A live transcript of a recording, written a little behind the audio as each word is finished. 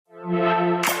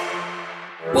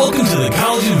Welcome to the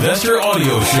College Investor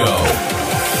Audio Show,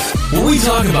 where we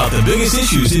talk about the biggest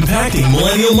issues impacting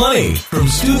millennial money, from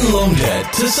student loan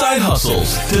debt to side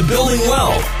hustles to building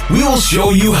wealth. We will show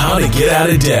you how to get out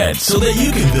of debt so that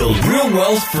you can build real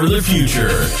wealth for the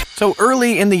future. So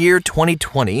early in the year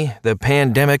 2020, the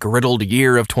pandemic-riddled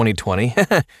year of 2020,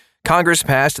 Congress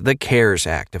passed the CARES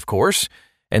Act, of course,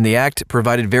 and the act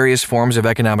provided various forms of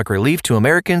economic relief to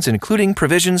Americans, including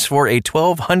provisions for a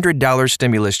 $1,200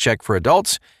 stimulus check for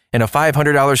adults and a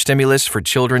 $500 stimulus for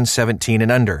children 17 and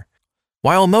under.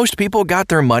 While most people got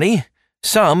their money,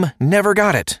 some never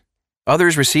got it.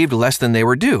 Others received less than they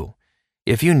were due.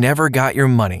 If you never got your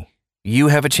money, you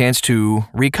have a chance to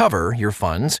recover your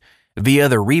funds via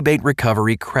the Rebate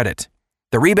Recovery Credit.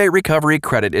 The Rebate Recovery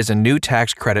Credit is a new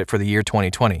tax credit for the year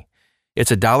 2020. It's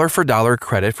a dollar-for-dollar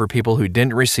credit for people who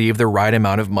didn't receive the right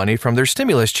amount of money from their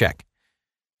stimulus check.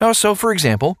 So, for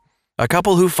example, a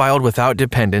couple who filed without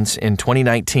dependents in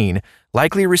 2019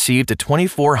 likely received a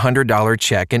 $2,400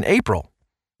 check in April.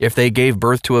 If they gave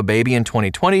birth to a baby in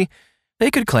 2020, they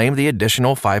could claim the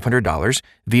additional $500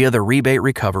 via the Rebate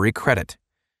Recovery Credit.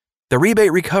 The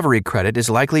Rebate Recovery Credit is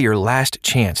likely your last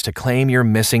chance to claim your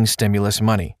missing stimulus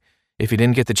money. If you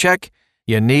didn't get the check,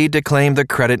 you need to claim the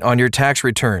credit on your tax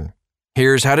return.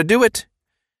 Here's how to do it.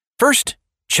 First,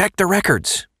 check the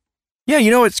records. Yeah,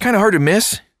 it's kind of hard to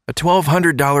miss a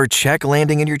 $1,200 check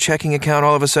landing in your checking account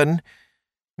all of a sudden.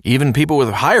 Even people with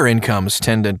higher incomes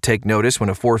tend to take notice when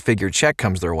a four-figure check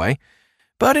comes their way.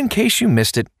 But in case you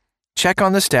missed it, check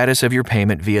on the status of your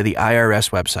payment via the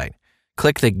IRS website.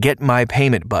 Click the Get My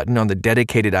Payment button on the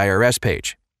dedicated IRS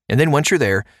page. And then once you're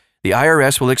there, the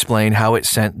IRS will explain how it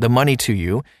sent the money to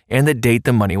you and the date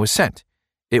the money was sent.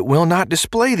 It will not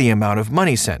display the amount of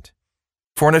money sent.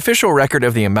 For an official record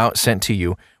of the amount sent to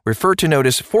you, refer to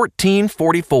Notice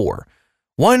 1444,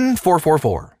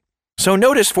 1444. So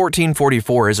Notice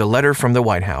 1444 is a letter from the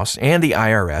White House and the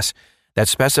IRS that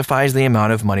specifies the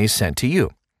amount of money sent to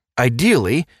you.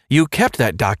 Ideally, you kept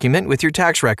that document with your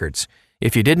tax records.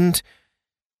 If you didn't,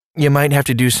 you might have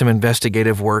to do some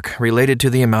investigative work related to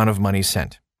the amount of money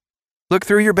sent. Look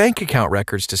through your bank account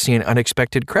records to see an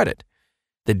unexpected credit.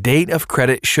 The date of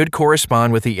credit should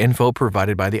correspond with the info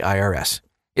provided by the IRS.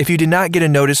 If you did not get a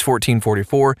Notice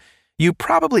 1444, you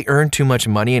probably earned too much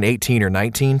money in 18 or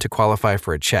 19 to qualify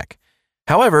for a check.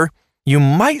 However, you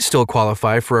might still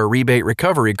qualify for a Rebate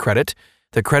Recovery Credit,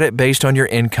 the credit based on your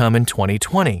income in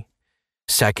 2020.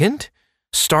 Second,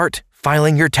 start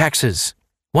filing your taxes.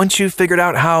 Once you've figured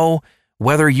out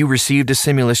whether you received a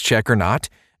stimulus check or not,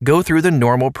 go through the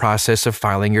normal process of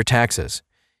filing your taxes.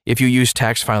 If you use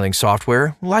tax filing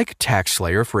software, like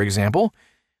TaxSlayer, for example,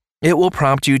 it will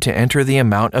prompt you to enter the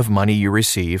amount of money you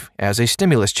receive as a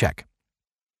stimulus check.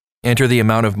 Enter the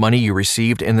amount of money you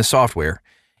received in the software.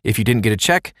 If you didn't get a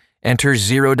check, enter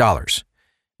 $0.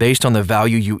 Based on the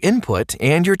value you input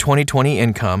and your 2020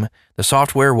 income, the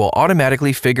software will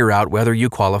automatically figure out whether you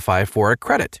qualify for a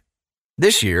credit.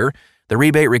 This year, the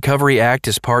Rebate Recovery Act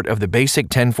is part of the Basic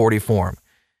 1040 form.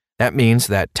 That means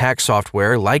that tax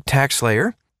software like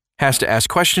TaxSlayer has to ask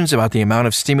questions about the amount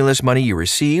of stimulus money you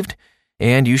received,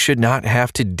 and you should not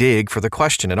have to dig for the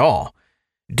question at all.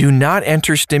 Do not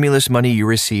enter stimulus money you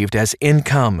received as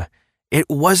income. It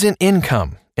wasn't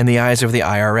income in the eyes of the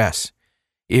IRS.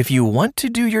 If you want to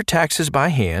do your taxes by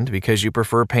hand because you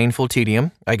prefer painful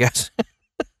tedium, I guess,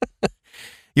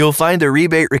 you'll find the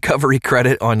Rebate Recovery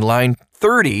Credit on line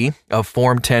 30 of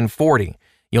Form 1040.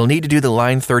 You'll need to do the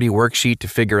line 30 worksheet to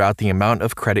figure out the amount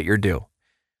of credit you're due.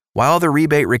 While the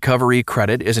Rebate Recovery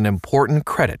Credit is an important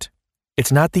credit,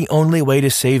 it's not the only way to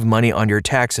save money on your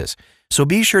taxes, so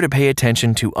be sure to pay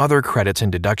attention to other credits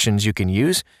and deductions you can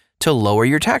use to lower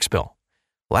your tax bill.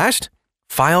 Last,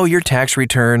 file your tax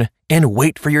return and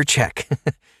wait for your check.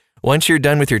 Once you're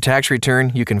done with your tax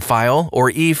return, you can file, or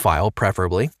e-file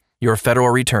preferably, your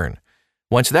federal return.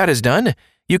 Once that is done,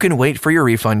 you can wait for your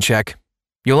refund check.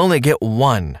 You'll only get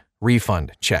one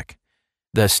refund check.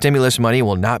 The stimulus money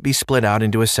will not be split out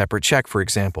into a separate check, for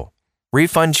example.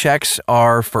 Refund checks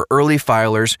are for early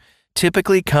filers,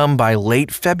 typically come by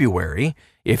late February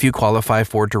if you qualify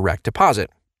for direct deposit.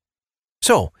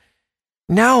 So,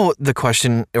 now the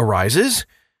question arises,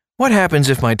 what happens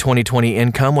if my 2020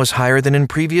 income was higher than in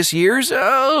previous years?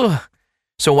 So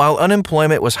while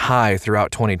unemployment was high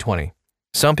throughout 2020,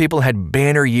 some people had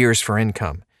banner years for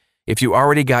income. If you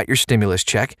already got your stimulus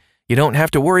check, you don't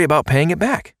have to worry about paying it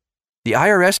back. The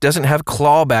IRS doesn't have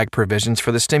clawback provisions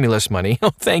for the stimulus money. Oh,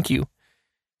 thank you.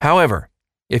 However,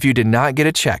 if you did not get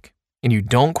a check and you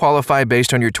don't qualify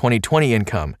based on your 2020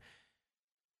 income,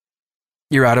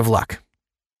 you're out of luck.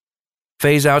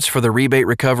 Phase-outs for the rebate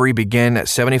recovery begin at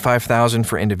 $75,000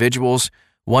 for individuals,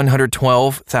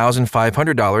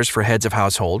 $112,500 for heads of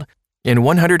household, and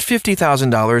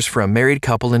 $150,000 for a married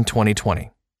couple in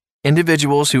 2020.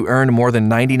 Individuals who earn more than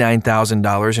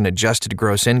 $99,000 in adjusted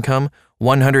gross income,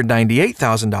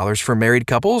 $198,000 for married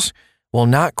couples, will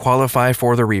not qualify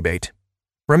for the rebate.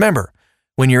 Remember,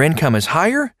 when your income is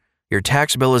higher, your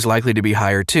tax bill is likely to be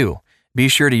higher too. Be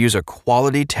sure to use a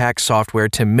quality tax software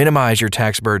to minimize your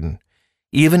tax burden.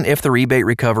 Even if the rebate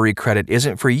recovery credit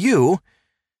isn't for you,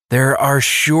 there are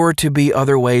sure to be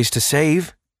other ways to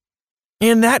save.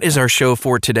 And that is our show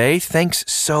for today. Thanks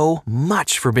so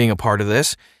much for being a part of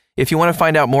this. If you want to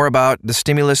find out more about the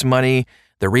stimulus money,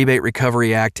 the Rebate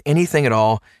Recovery Act, anything at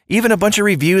all, even a bunch of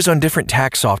reviews on different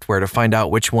tax software to find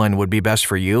out which one would be best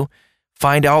for you,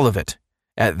 find all of it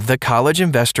at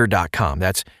thecollegeinvestor.com.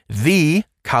 That's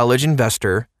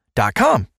thecollegeinvestor.com.